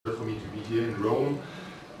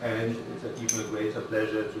even a greater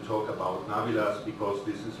pleasure to talk about Navigato, because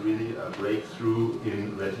this is really a breakthrough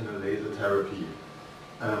in retinal laser therapy.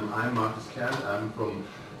 I'm Markus Kernt, I'm from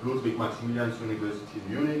Ludwig-Maximilians University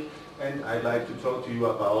in Munich, and I'd like to talk to you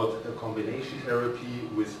about a combination therapy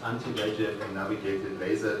with anti-VEGF and navigated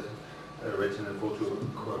laser retinal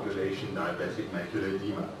photocoagulation diabetic macular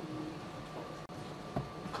edema.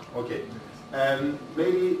 Okay.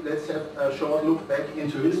 Maybe let's have a short look back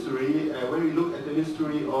into history. When we look at the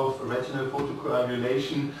history of retinal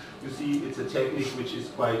photocoagulation, you see it's a technique which is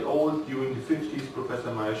quite old. During the 50s,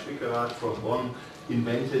 Professor Meyer-Schwickerath from Bonn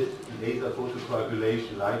invented laser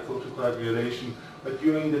photocoagulation, light photocoagulation. But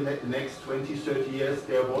during the next 20-30 years,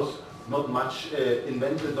 there was not much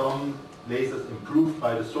invented on. Lasers improved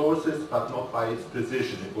by the sources, but not by its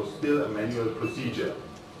precision. It was still a manual procedure.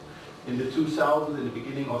 In the 2000s, in the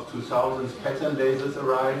beginning of 2000s, pattern lasers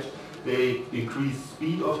arrived. They increased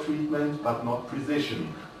speed of treatment, but not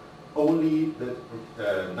precision. Only the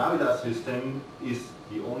Navigato system is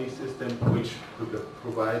the only system which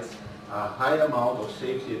provides a high amount of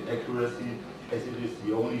safety and accuracy, as it is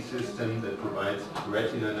the only system that provides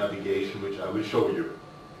retinal navigation, which I will show you.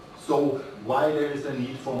 So, why there is a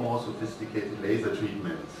need for more sophisticated laser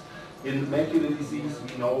treatments? In macular disease,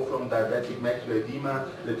 we know from diabetic macular edema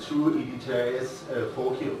that true EDTRS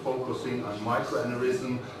focusing on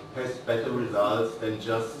microaneurysm has better results than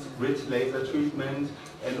just grid laser treatment,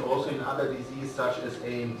 and also in other diseases such as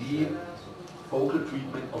AMD, focal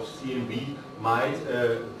treatment of CMV might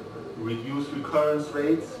reduce recurrence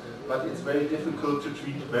rates, but it's very difficult to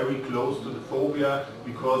treat very close to the fovea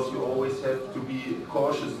because you always have to be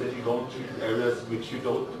cautious that you don't treat areas which you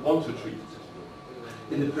don't want to treat.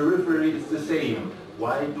 In the periphery, it's the same.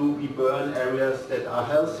 Why do we burn areas that are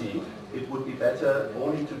healthy? It would be better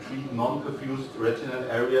only to treat non-perfused retinal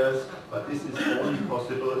areas, but this is only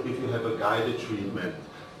possible if you have a guided treatment.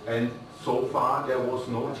 And so far, there was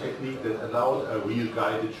no technique that allowed a real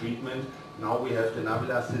guided treatment. Now we have the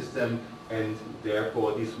Navigato system, and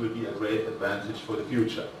therefore this will be a great advantage for the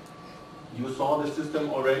future. You saw the system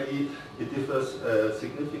already. It differs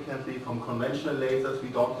significantly from conventional lasers. We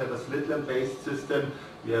don't have a slit lamp-based system.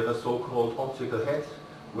 We have a so-called optical head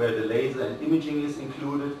where the laser and imaging is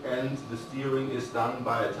included, and the steering is done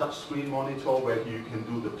by a touchscreen monitor where you can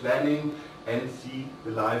do the planning and see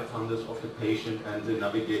the live fundus of the patient and the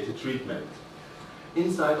navigated treatment.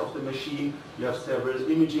 Inside of the machine, you have several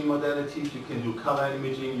imaging modalities. You can do color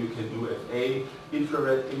imaging, you can do FA,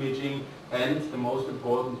 infrared imaging, and the most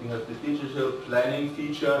important, you have the digital planning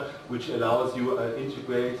feature, which allows you an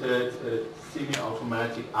integrated,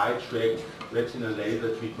 semi-automatic eye-tracked retinal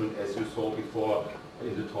laser treatment, as you saw before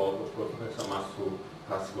in the talk of Professor Mastro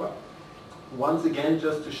Pasqua. Once again,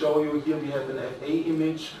 just to show you, here we have an FA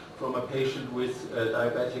image from a patient with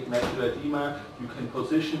diabetic macular edema. You can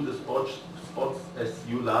position the spots as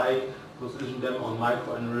you like, position them on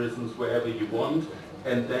microaneurysms wherever you want,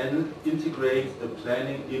 and then integrate the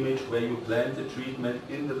planning image where you plan the treatment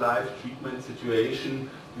in the live treatment situation.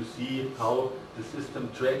 You see how the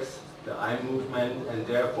system tracks the eye movement, and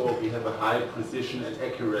therefore we have a high precision and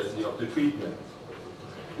accuracy of the treatment.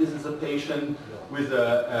 This is a patient with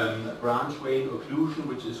a branch vein occlusion,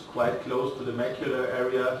 which is quite close to the macular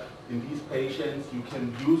area. In these patients, you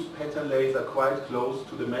can use pattern laser quite close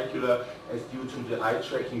to the macula, as due to the eye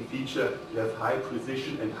tracking feature, you have high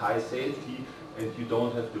precision and high safety, and you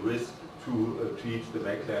don't have the risk to treat the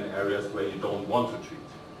macula in areas where you don't want to treat.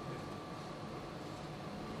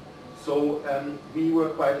 So we were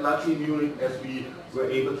quite lucky in Munich, as we were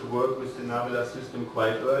able to work with the Navigato system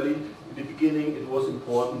quite early. In the beginning, it was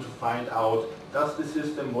important to find out, does the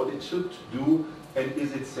system what it should do, and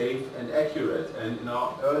is it safe and accurate? And in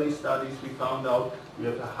our early studies, we found out we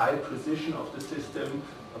have a high precision of the system.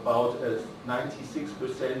 About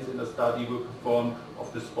 96% in the study we performed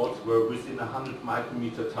of the spots were within a 100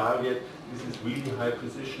 micrometer target. This is really high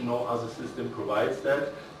precision. No other system provides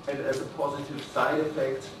that. And as a positive side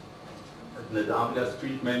effect, the Navigato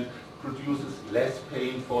treatment produces less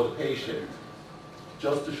pain for the patient.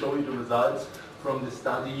 Just to show you the results from the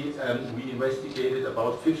study, we investigated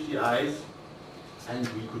about 50 eyes, and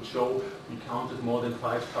we could show, we counted more than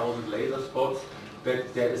 5,000 laser spots,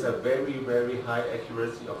 that there is a very, very high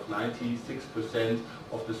accuracy of 96%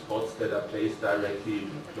 of the spots that are placed directly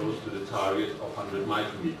close to the target of 100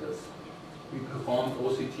 micrometers. We performed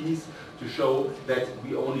OCTs to show that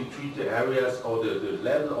we only treat the areas or the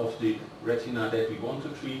level of the retina that we want to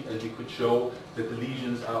treat, and we could show that the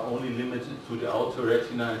lesions are only limited to the outer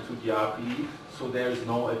retina and to the RPE, so there is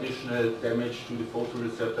no additional damage to the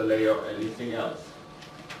photoreceptor layer or anything else.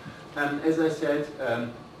 And as I said,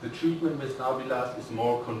 the treatment with Navigato is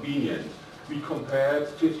more convenient. we compared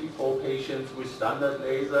 54 patients with standard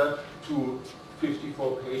laser to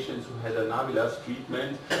 54 patients who had a Navigato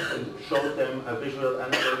treatment and showed them a visual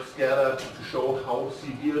analog scatter to show how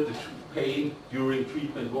severe the pain during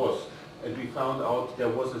treatment was. And we found out there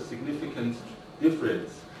was a significant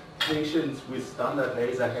difference. Patients with standard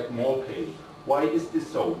laser had more pain. Why is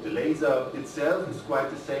this so? The laser itself is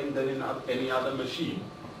quite the same than in any other machine.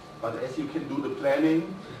 But as you can do the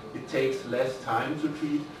planning, it takes less time to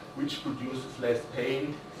treat, which produces less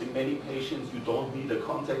pain. In many patients, you don't need a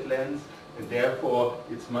contact lens, and therefore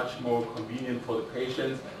it's much more convenient for the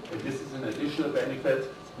patients. And this is an additional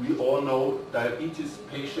benefit. We all know diabetes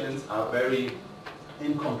patients are very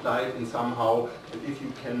incompliant in somehow, and if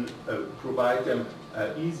you can provide them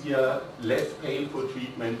easier, less painful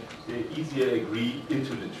treatment, they easier agree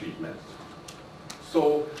into the treatment.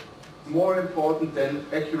 So more important than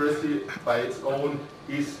accuracy by its own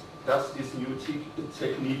is, does this new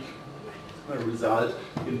technique result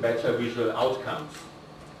in better visual outcomes?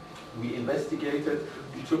 We investigated,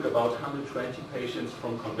 we took about 120 patients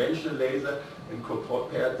from conventional laser and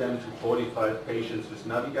compared them to 45 patients with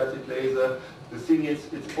navigated laser. The thing is,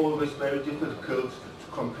 it's always very difficult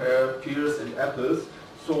to compare pears and apples.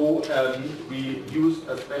 So we used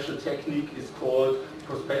a special technique, it's called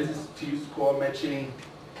propensity score matching,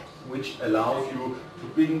 which allows you to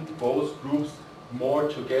bring both groups more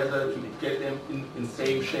together to get them in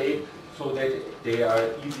same shape so that they are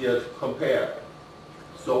easier to compare.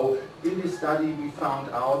 So in this study we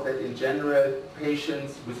found out that in general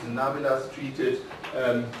patients with Navigato treated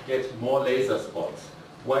get more laser spots.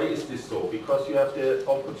 Why is this so? Because you have the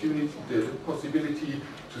opportunity, the possibility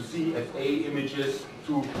to see FA images,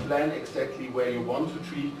 to plan exactly where you want to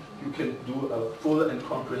treat. You can do a full and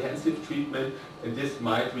comprehensive treatment, and this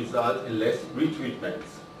might result in less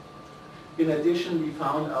retreatments. In addition, we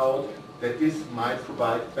found out that this might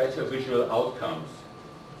provide better visual outcomes.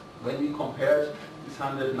 When we compared these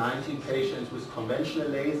 119 patients with conventional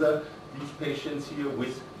laser, these patients here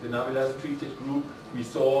with the Navigato treated group, we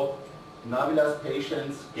saw Navigato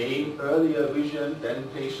patients gain earlier vision than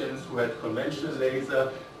patients who had conventional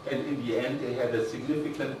laser, and in the end they had a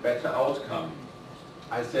significant better outcome.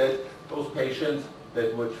 I said those patients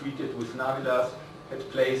that were treated with Navigato had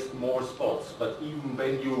placed more spots, but even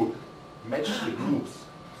when you match the groups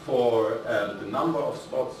for the number of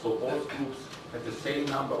spots, so both groups had the same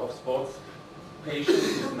number of spots,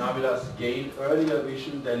 patients with Navigato gain earlier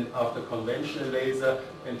vision than after conventional laser,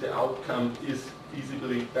 and the outcome is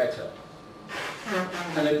visibly better.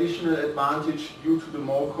 An additional advantage, due to the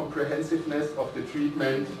more comprehensiveness of the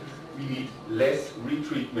treatment, we need less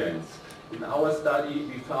retreatments. In our study,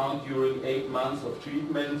 we found during 8 months of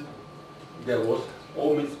treatment, there was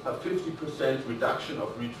almost a 50% reduction of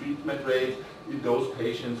retreatment rate in those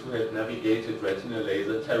patients who had navigated retinal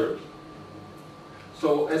laser therapy.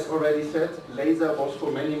 So, as already said, laser was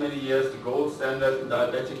for many, many years the gold standard in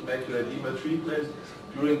diabetic macular edema treatment.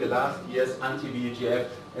 During the last years, anti-VEGF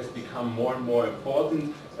has become more and more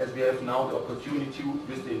important, as we have now the opportunity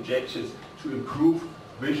with the injections to improve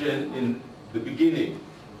vision in the beginning.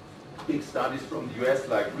 Big studies from the US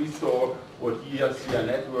like Restore or DRCR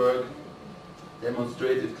network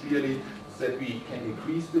demonstrated clearly that we can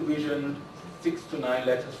increase the vision 6 to 9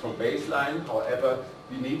 letters from baseline. However,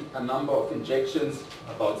 we need a number of injections,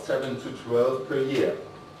 about 7 to 12 per year.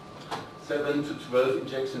 7 to 12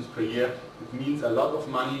 injections per year, it means a lot of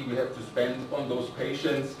money we have to spend on those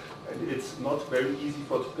patients, and it's not very easy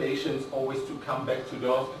for the patients always to come back to the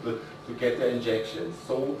hospital to get their injections.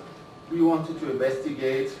 So we wanted to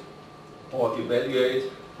investigate or evaluate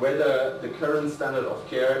whether the current standard of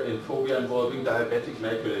care in phobia involving diabetic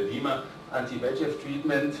macular edema, anti-VEGF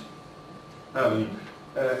treatment,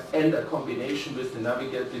 and a combination with the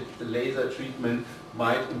navigated laser treatment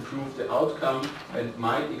might improve the outcome and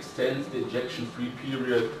might extend the injection-free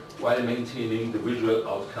period while maintaining the visual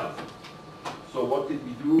outcome. So what did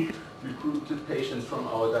we do? We recruited patients from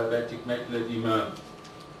our diabetic macular edema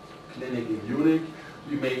clinic in Munich.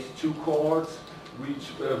 We made 2 cohorts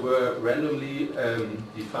which were randomly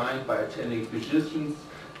defined by attending physicians.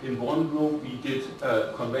 In one group we did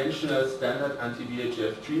conventional standard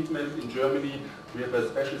anti-VEGF treatment. In Germany we have a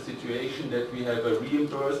special situation that we have a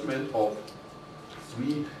reimbursement of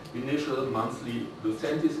 3 initial monthly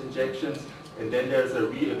Lucentis injections, and then there's a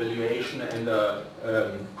re-evaluation and a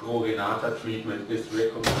pro-renata treatment is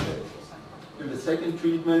recommended. In the second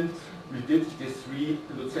treatment we did these 3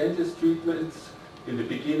 Lucentis treatments in the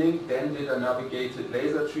beginning, then did a navigated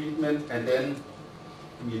laser treatment, and then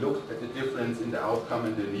we looked at the difference in the outcome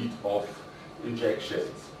and the need of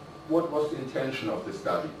injections. What was the intention of the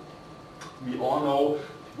study? We all know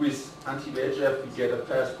with anti-VEGF we get a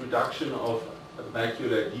fast reduction of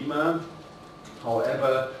macular edema.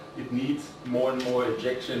 However, it needs more and more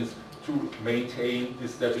injections to maintain the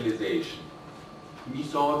stabilization. We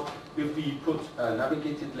thought if we put a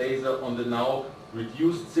navigated laser on the now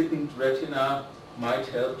reduced thickened retina might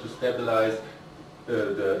help to stabilize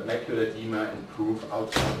the macular edema and improve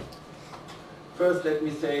outcome. First, let me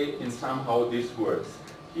say in sum how this works.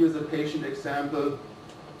 Here's a patient example.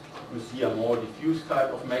 You see a more diffuse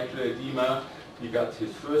type of macular edema. He got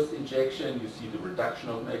his first injection. You see the reduction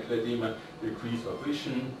of macular edema, decrease of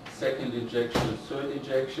vision, second injection, third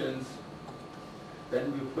injections.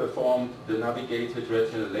 Then we performed the navigated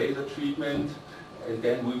retinal laser treatment, and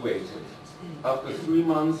then we waited. After 3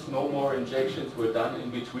 months, no more injections were done in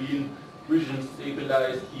between. Vision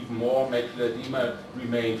stabilized, even more macular edema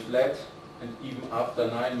remained flat, and even after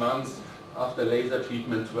 9 months, after laser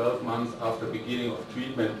treatment, 12 months after beginning of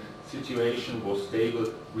treatment, situation was stable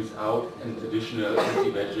without an additional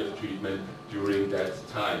anti-VEGF treatment during that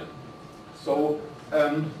time. So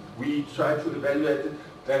we tried to evaluate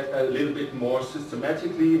that a little bit more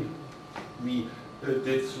systematically. We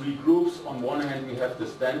did 3 groups. On one hand, we have the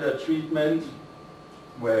standard treatment,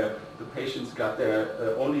 where the patients got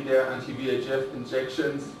only their anti-VEGF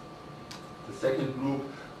injections. The second group,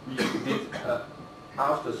 we did,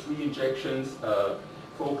 after 3 injections,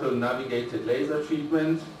 focal navigated laser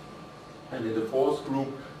treatment. And in the fourth group,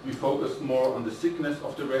 we focused more on the thickness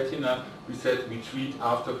of the retina. We said we treat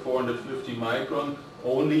after 450 micron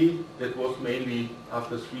only. That was mainly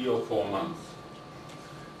after 3 or 4 months.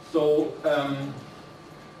 So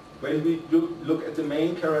when we look at the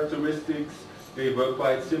main characteristics, they were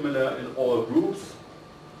quite similar in all groups.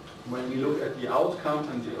 When we look at the outcome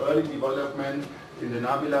and the early development, in the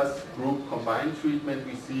Navilas group combined treatment,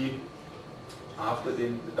 we see after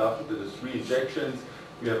the 3 injections,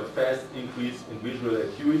 we have a fast increase in visual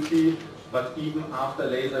acuity, but even after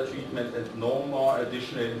laser treatment and no more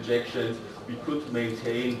additional injections, we could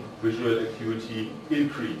maintain visual acuity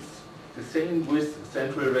increase. The same with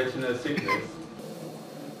central retinal thickness.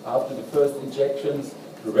 After the first injections,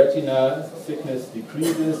 the retina thickness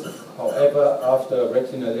decreases. However, after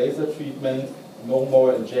retinal laser treatment, no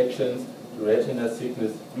more injections, the retina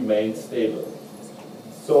thickness remains stable.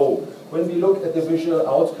 So, when we look at the visual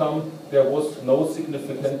outcome, there was no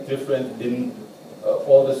significant difference in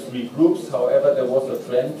all the 3 groups. However, there was a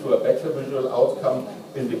trend to a better visual outcome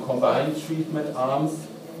in the combined treatment arms.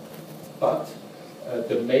 But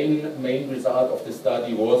the main result of the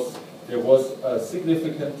study was there was a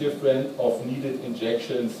significant difference of needed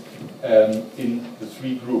injections in the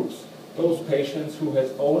 3 groups. Those patients who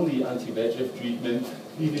had only anti-VEGF treatment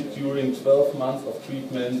needed during 12 months of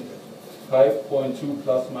treatment 5.2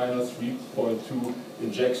 plus minus 3.2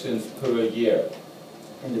 injections per year.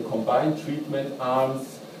 In the combined treatment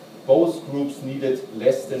arms, both groups needed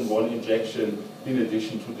less than 1 injection in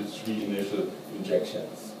addition to the 3 initial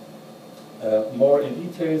injections. More in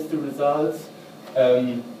details, the results.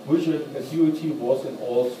 Visual acuity was in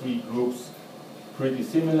all 3 groups pretty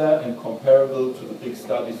similar and comparable to the big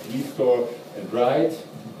studies RESTORE and RIDE.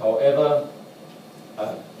 However,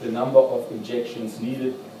 the number of injections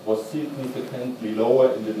needed was significantly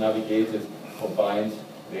lower in the navigated combined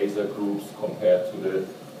laser groups compared to the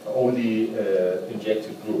only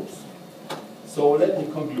injected groups. So let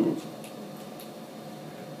me conclude.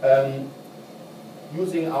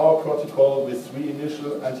 Using our protocol with 3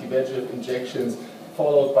 initial anti-VEGF injections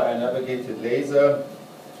followed by a navigated laser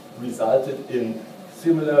resulted in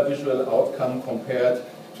similar visual outcome compared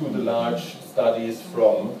to the large studies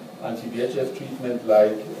from anti-VEGF treatment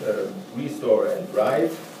like RESTORE and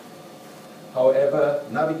RIDE. However,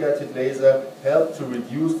 navigated laser helped to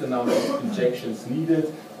reduce the number of injections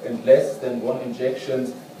needed and less than 1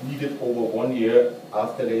 injection needed over 1 year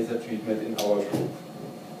after laser treatment in our group.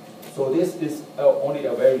 So this is only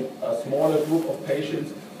a smaller group of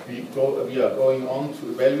patients. We are going on to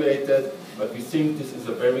evaluate that, but we think this is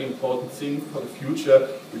a very important thing for the future,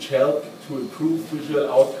 which helps to improve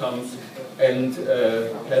visual outcomes and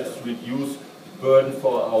helps reduce burden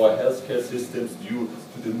for our healthcare systems due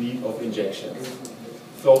to the need of injections.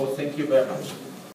 So thank you very much.